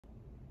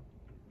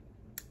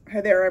Hi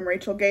there, I'm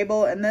Rachel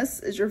Gable, and this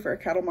is your Fair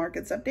Cattle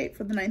Markets update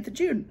for the 9th of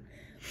June.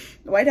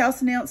 The White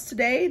House announced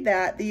today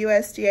that the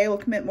USDA will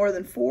commit more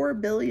than $4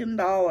 billion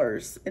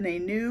in a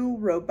new,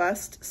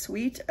 robust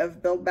suite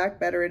of Build Back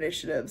Better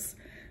initiatives.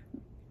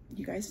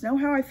 You guys know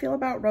how I feel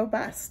about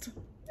robust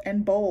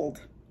and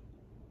bold.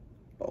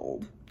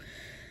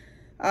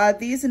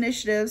 These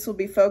initiatives will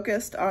be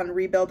focused on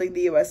rebuilding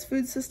the U.S.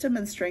 food system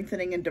and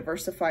strengthening and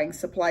diversifying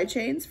supply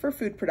chains for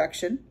food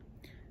production,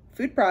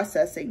 food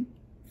processing,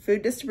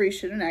 food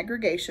distribution and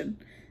aggregation,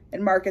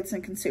 and markets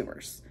and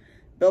consumers.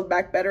 Build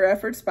Back Better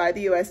efforts by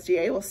the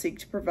USDA will seek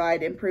to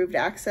provide improved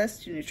access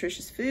to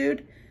nutritious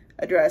food,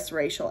 address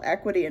racial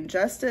equity and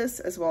justice,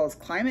 as well as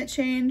climate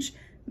change,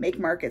 make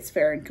markets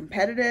fair and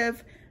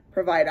competitive,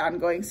 provide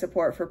ongoing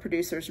support for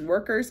producers and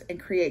workers, and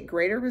create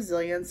greater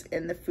resilience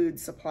in the food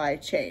supply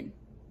chain.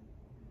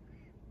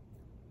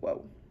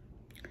 Whoa.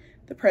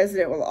 The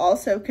president will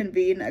also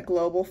convene a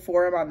global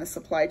forum on the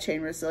supply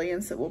chain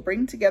resilience that will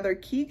bring together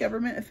key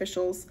government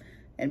officials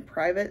and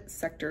private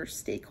sector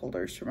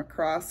stakeholders from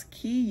across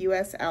key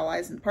U.S.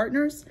 allies and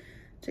partners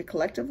to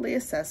collectively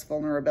assess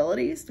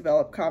vulnerabilities,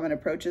 develop common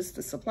approaches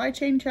to supply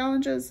chain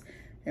challenges,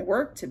 and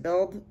work to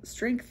build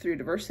strength through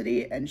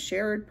diversity and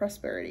shared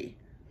prosperity.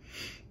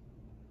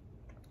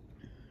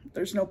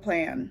 There's no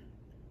plan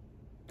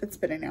that's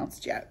been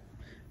announced yet,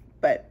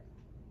 but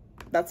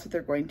that's what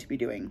they're going to be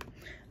doing.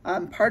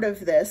 Part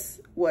of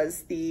this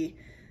was the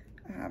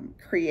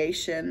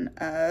creation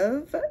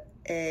of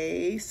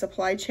a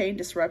supply chain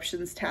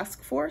disruptions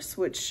task force,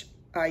 which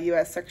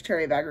U.S.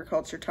 Secretary of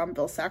Agriculture Tom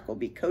Vilsack will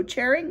be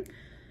co-chairing.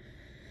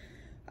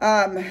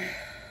 The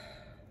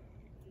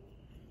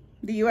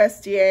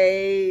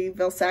USDA,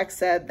 Vilsack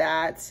said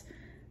that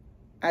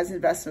as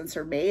investments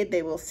are made,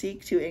 they will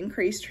seek to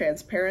increase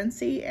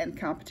transparency and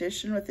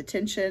competition with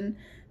attention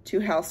to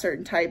how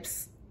certain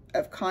types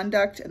of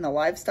conduct in the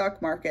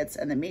livestock markets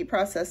and the meat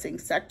processing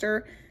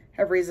sector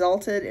have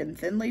resulted in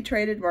thinly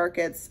traded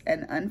markets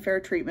and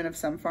unfair treatment of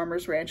some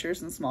farmers,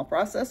 ranchers, and small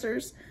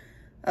processors.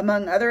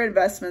 Among other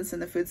investments in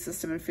the food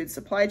system and food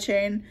supply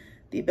chain,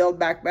 the Build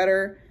Back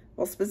Better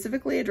will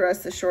specifically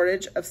address the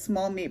shortage of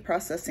small meat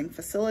processing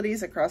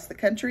facilities across the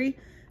country,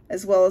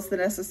 as well as the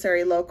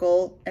necessary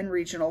local and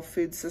regional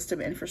food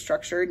system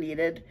infrastructure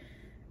needed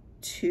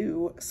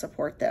to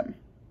support them.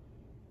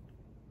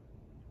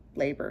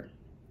 Labor.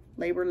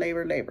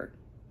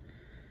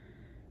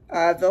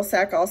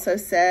 Vilsack also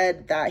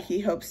said that he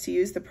hopes to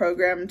use the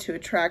program to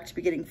attract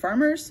beginning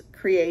farmers,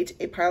 create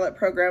a pilot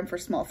program for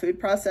small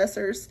food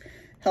processors,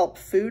 help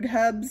food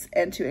hubs,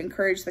 and to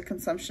encourage the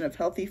consumption of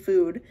healthy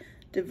food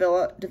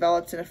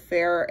developed in a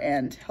fair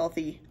and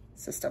healthy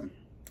system.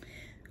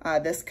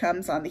 This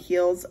comes on the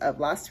heels of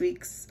last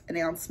week's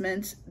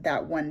announcement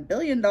that $1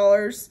 billion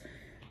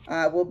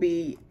will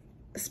be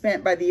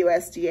spent by the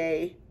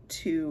USDA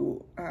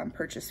to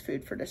purchase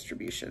food for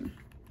distribution.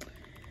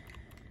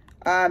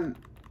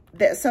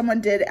 That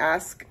someone did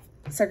ask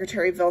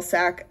Secretary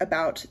Vilsack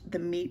about the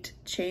meat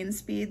chain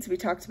speeds. We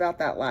talked about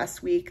that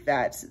last week,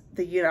 that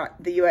the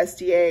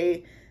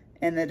USDA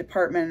and the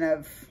Department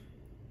of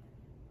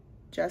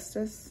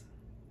Justice,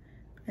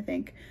 I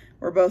think,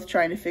 were both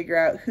trying to figure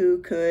out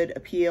who could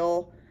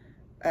appeal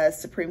a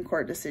Supreme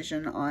Court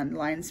decision on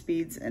line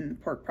speeds in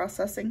pork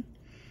processing.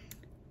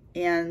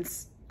 And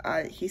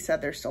he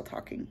said they're still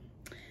talking.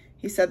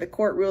 He said the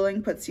court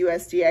ruling puts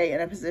USDA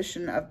in a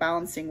position of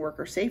balancing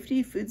worker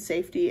safety, food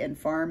safety, and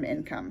farm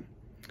income.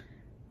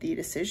 The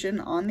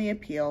decision on the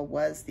appeal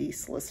was the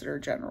Solicitor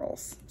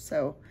General's.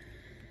 So,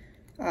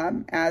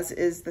 as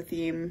is the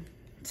theme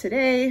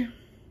today,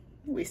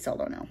 we still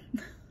don't know.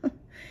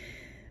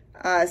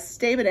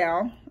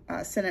 Stabenow,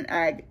 Senate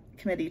Ag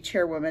Committee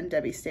Chairwoman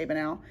Debbie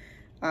Stabenow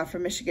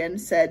from Michigan,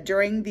 said,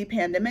 during the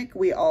pandemic,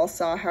 we all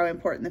saw how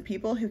important the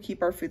people who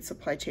keep our food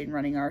supply chain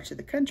running are to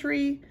the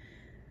country.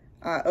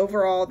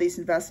 Overall, these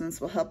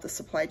investments will help the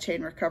supply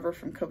chain recover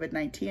from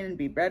COVID-19 and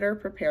be better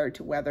prepared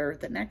to weather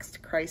the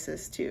next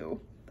crisis too.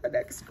 The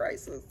next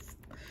crisis.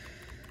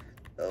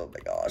 Oh my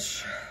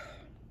gosh.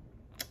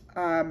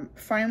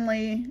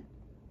 Finally,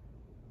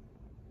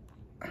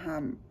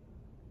 the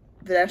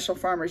National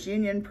Farmers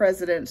Union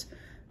president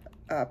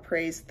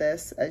praised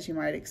this, as you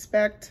might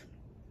expect.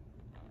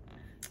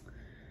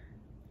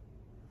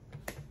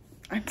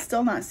 I'm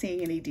still not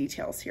seeing any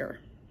details here,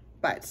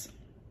 but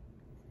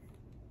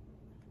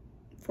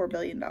 $4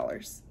 billion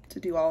to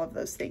do all of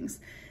those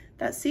things.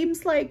 That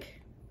seems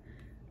like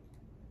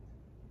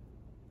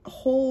a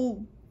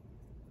whole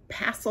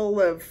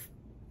passel of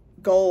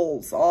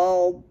goals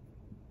all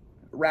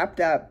wrapped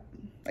up.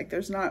 Like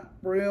there's not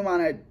room on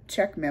a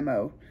check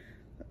memo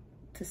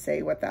to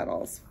say what that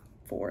all's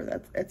for.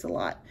 It's a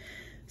lot.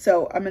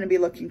 So I'm going to be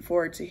looking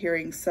forward to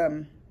hearing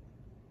some,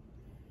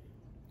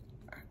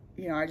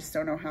 I just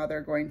don't know how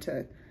they're going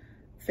to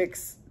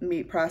fix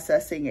meat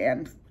processing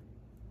and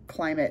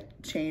climate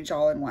change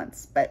all in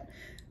once, but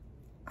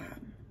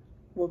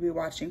we'll be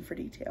watching for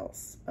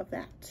details of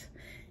that.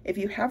 If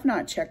you have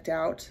not checked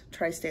out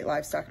Tri-State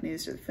Livestock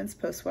News or the Fence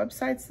Post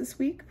websites this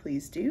week,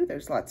 please do.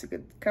 There's lots of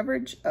good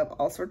coverage of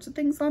all sorts of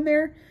things on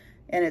there,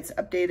 and it's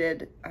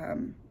updated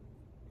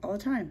all the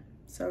time.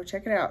 So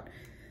check it out.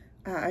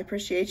 I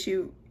appreciate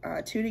you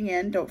tuning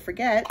in. Don't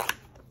forget,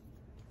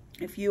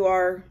 if you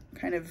are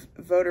kind of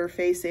voter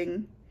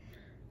facing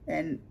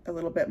and a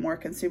little bit more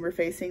consumer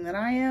facing than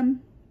I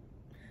am,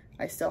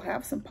 I still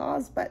have some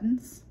pause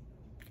buttons.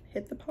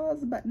 Hit the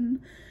pause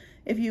button.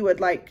 If you would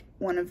like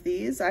one of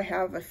these, I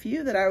have a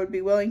few that I would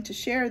be willing to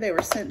share. They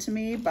were sent to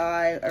me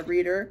by a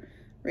reader,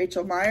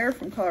 Rachel Meyer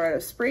from Colorado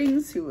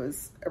Springs, who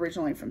was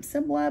originally from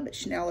Simla, but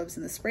she now lives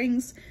in the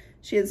Springs.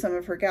 She and some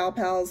of her gal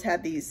pals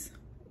had these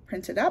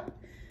printed up,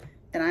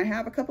 and I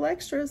have a couple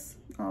extras.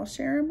 I'll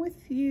share them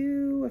with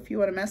you. If you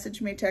want to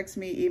message me, text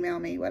me, email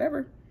me,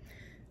 whatever,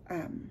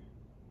 I'll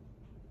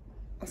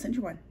send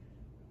you one.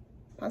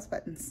 Pause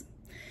buttons.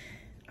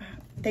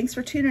 Thanks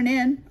for tuning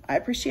in. I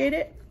appreciate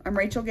it. I'm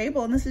Rachel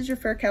Gable, and this is your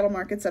Fair Cattle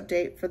Markets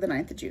update for the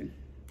 9th of June.